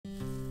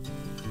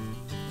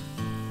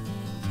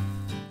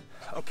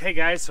Okay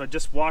guys, so I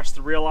just washed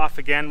the reel off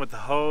again with the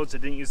hose. I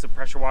didn't use the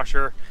pressure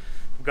washer.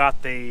 We've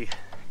got the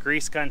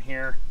grease gun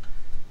here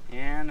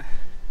and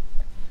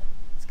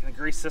it's gonna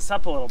grease this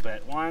up a little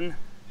bit. 1,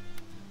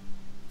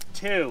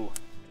 2.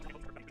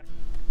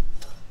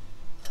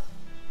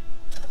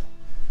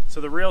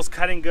 So the reel's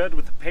cutting good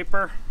with the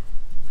paper.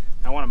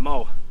 I want to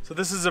mow. So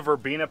this is a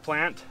verbena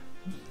plant.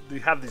 They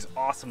have these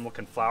awesome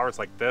looking flowers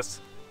like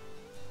this.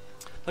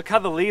 Look how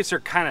the leaves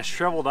are kind of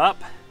shriveled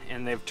up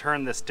and they've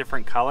turned this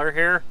different color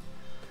here.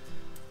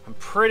 I'm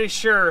pretty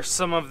sure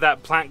some of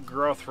that plant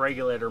growth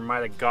regulator might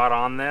have got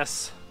on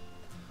this,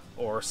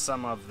 or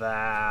some of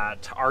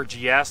that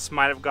RGS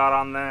might have got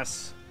on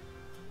this,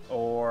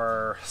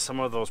 or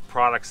some of those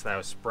products that I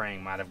was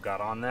spraying might have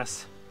got on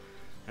this,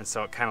 and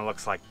so it kind of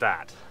looks like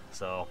that.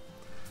 So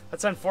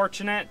that's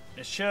unfortunate.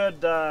 It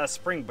should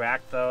spring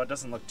back though. It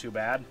doesn't look too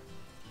bad.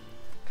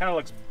 Kind of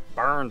looks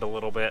burned a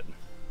little bit,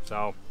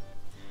 so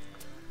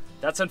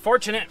that's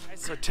unfortunate.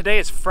 So today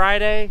is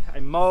Friday. I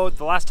mowed.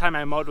 The last time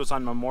I mowed was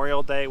on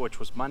Memorial Day, which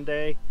was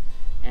Monday.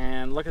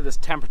 And look at this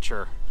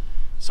temperature.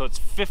 So it's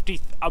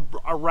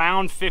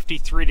around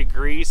 53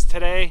 degrees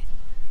today.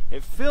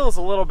 It feels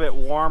a little bit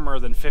warmer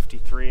than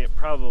 53. It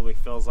probably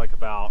feels like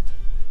about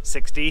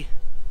 60.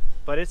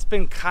 But it's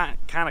been kind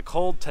of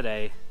cold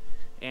today.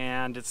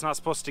 And it's not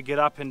supposed to get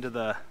up into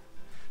about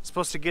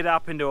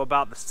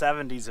the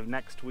 70s of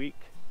next week.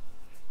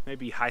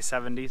 Maybe high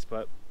 70s,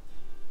 but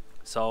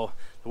so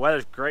the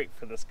weather's great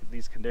for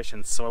these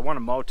conditions. So I want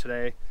to mow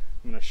today.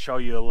 I'm going to show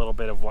you a little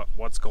bit of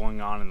what's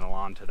going on in the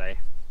lawn today.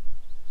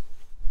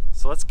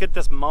 So let's get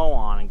this mow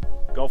on and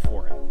go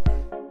for it.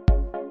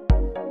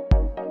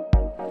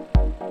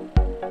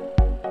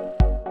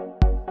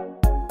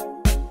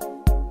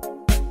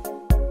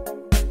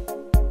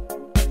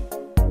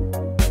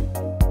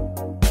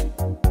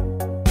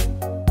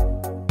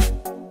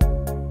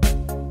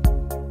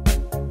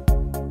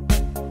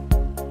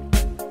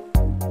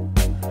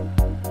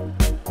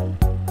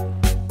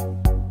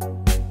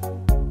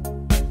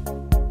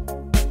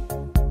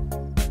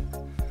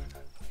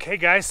 Okay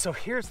guys, so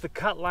here's the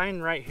cut line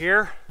right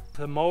here.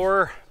 The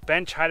mower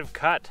bench height of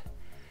cut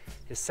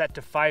is set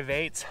to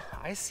 5/8.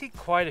 I see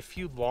quite a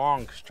few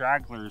long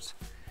stragglers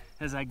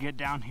as I get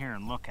down here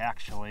and look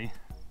actually.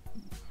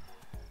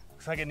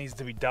 Looks like it needs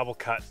to be double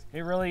cut.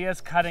 It really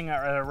is cutting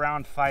at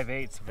around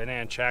 5/8 of an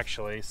inch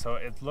actually, so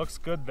it looks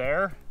good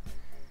there.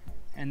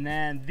 And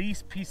then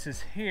these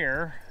pieces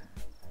here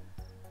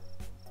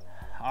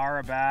are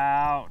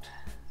about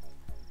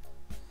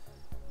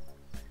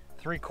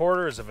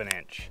 3/4 of an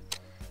inch.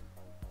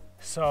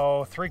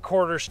 So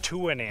 3/4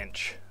 to an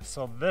inch.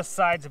 So this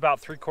side's about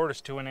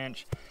 3/4 to an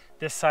inch.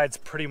 This side's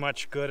pretty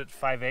much good at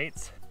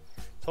 5/8.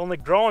 It's only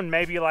grown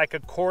maybe like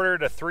 1/4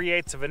 to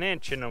 3/8 of an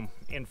inch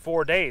in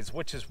 4 days,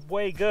 which is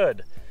way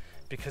good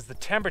because the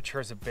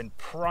temperatures have been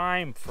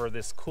prime for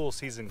this cool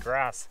season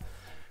grass,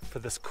 for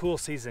this cool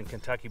season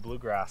Kentucky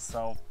bluegrass.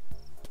 So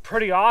it's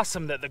pretty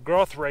awesome that the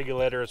growth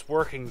regulator is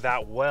working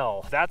that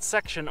well. That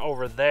section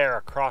over there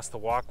across the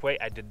walkway,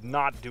 I did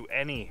not do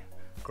any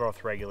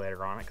growth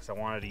regulator on it because I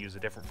wanted to use a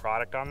different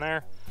product on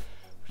there,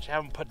 which I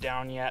haven't put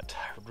down yet.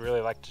 I would really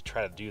like to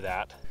try to do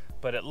that,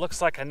 but it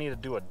looks like I need to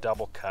do a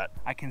double cut.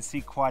 I can see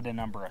quite a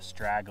number of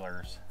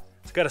stragglers.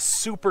 It's got a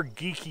super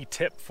geeky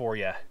tip for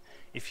you.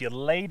 If you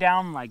lay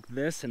down like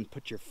this and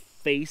put your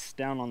face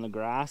down on the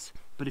grass,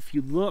 but if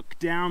you look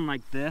down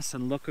like this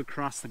and look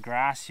across the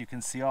grass, you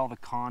can see all the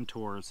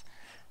contours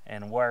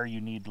and where you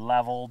need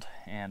leveled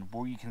and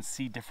where you can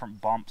see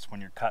different bumps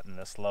when you're cutting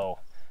this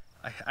low.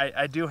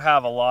 I do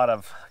have a lot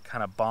of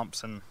kind of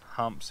bumps and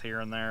humps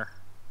here and there,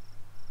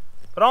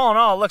 but all in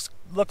all, it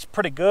looks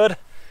pretty good.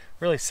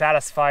 Really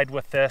satisfied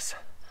with this.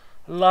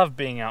 I love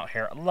being out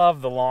here. I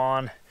love the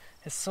lawn.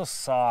 It's so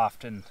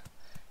soft, and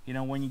you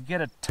know, when you get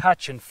a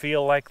touch and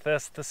feel like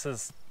this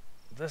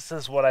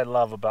is what I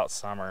love about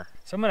summer.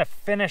 So I'm gonna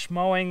finish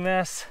mowing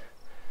this,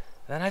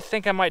 then I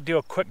think I might do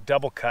a quick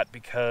double cut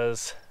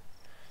because,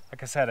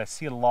 like I said, I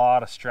see a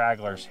lot of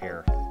stragglers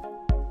here.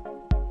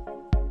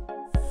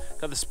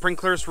 Got the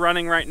sprinklers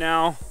running right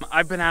now.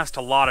 I've been asked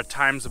a lot of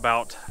times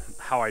about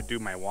how I do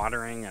my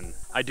watering, and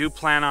I do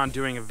plan on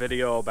doing a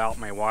video about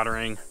my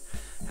watering,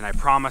 and I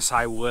promise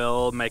I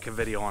will make a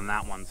video on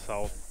that one.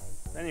 So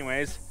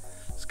anyways,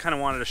 just kind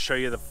of wanted to show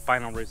you the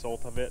final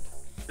result of it.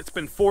 It's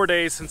been 4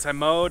 days since I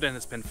mowed, and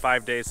it's been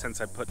 5 days since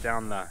I put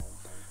down the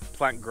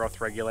plant growth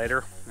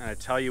regulator. And I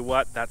tell you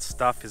what, that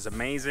stuff is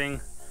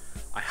amazing.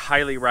 I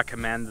highly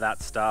recommend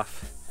that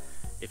stuff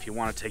if you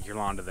want to take your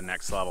lawn to the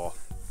next level.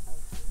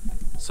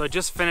 So I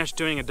just finished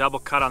doing a double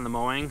cut on the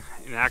mowing,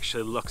 and it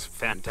actually looks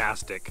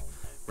fantastic.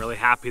 Really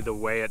happy the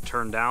way it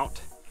turned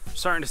out. I'm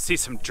starting to see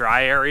some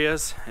dry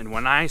areas, and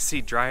when I see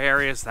dry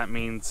areas, that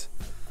means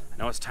I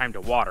know it's time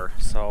to water.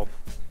 So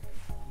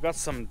I've got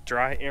some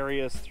dry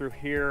areas through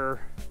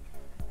here,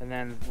 and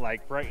then like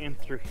right in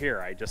through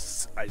here,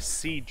 I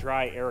see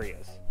dry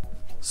areas.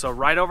 So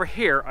right over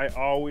here, I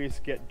always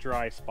get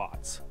dry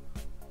spots.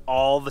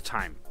 All the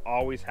time,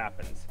 always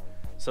happens.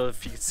 So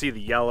if you can see the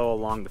yellow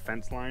along the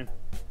fence line,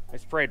 I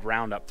sprayed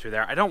Roundup through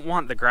there. I don't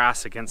want the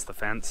grass against the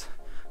fence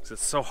because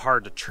it's so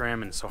hard to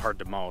trim and so hard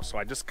to mow. So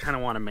I just kind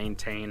of want to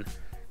maintain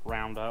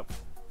Roundup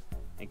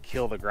and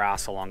kill the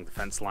grass along the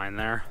fence line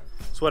there.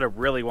 So what I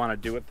really want to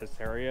do with this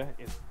area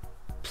is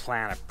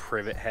plant a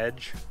privet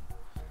hedge,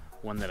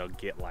 one that'll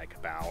get like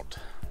about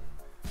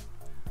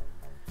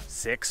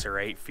 6 or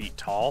 8 feet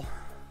tall.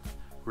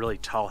 Really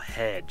tall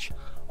hedge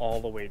all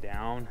the way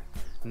down.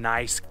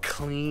 Nice,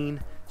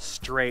 clean,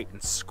 straight,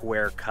 and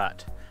square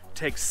cut.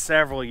 Takes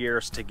several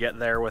years to get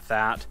there with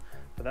that,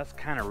 but that's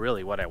kind of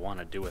really what I want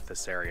to do with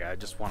this area. I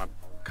just want to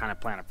kind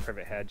of plant a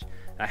privet hedge.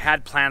 And I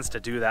had plans to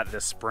do that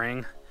this spring,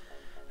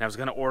 and I was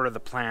going to order the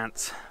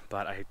plants,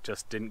 but I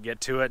just didn't get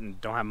to it and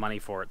don't have money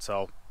for it.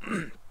 So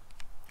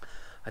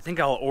I think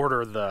I'll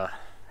order the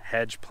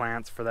hedge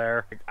plants for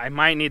there. I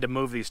might need to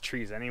move these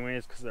trees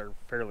anyways because they're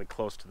fairly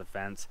close to the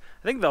fence.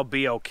 I think they'll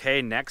be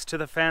okay next to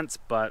the fence,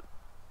 but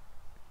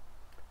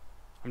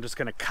I'm just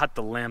gonna cut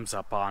the limbs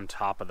up on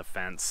top of the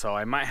fence. So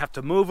I might have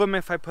to move them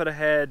if I put a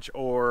hedge,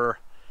 or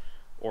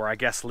I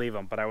guess leave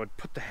them. But I would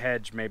put the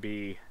hedge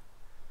maybe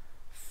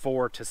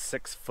 4 to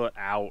 6 foot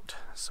out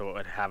so it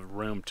would have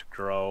room to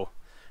grow,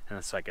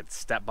 and so I could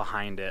step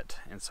behind it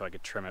and so I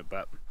could trim it.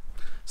 But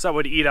so that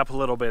would eat up a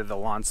little bit of the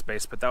lawn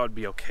space, but that would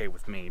be okay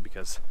with me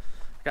because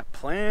I got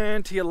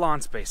plenty of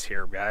lawn space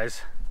here,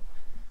 guys.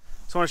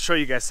 So I want to show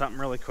you guys something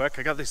really quick.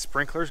 I got these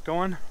sprinklers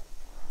going.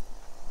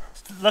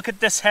 Look at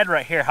this head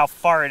right here, how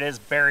far it is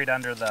buried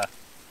under the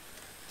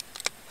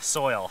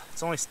soil.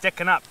 It's only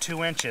sticking up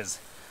 2 inches.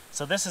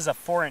 So this is a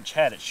 4-inch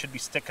head. It should be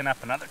sticking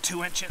up another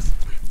 2 inches.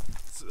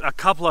 A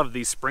couple of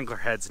these sprinkler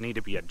heads need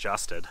to be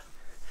adjusted.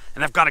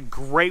 And I've got a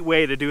great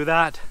way to do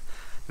that.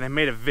 And I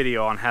made a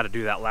video on how to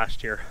do that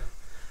last year.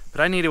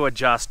 But I need to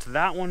adjust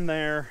that one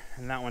there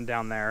and that one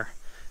down there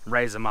and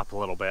raise them up a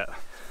little bit.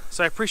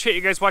 So I appreciate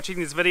you guys watching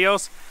these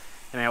videos,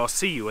 and I will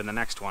see you in the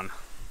next one.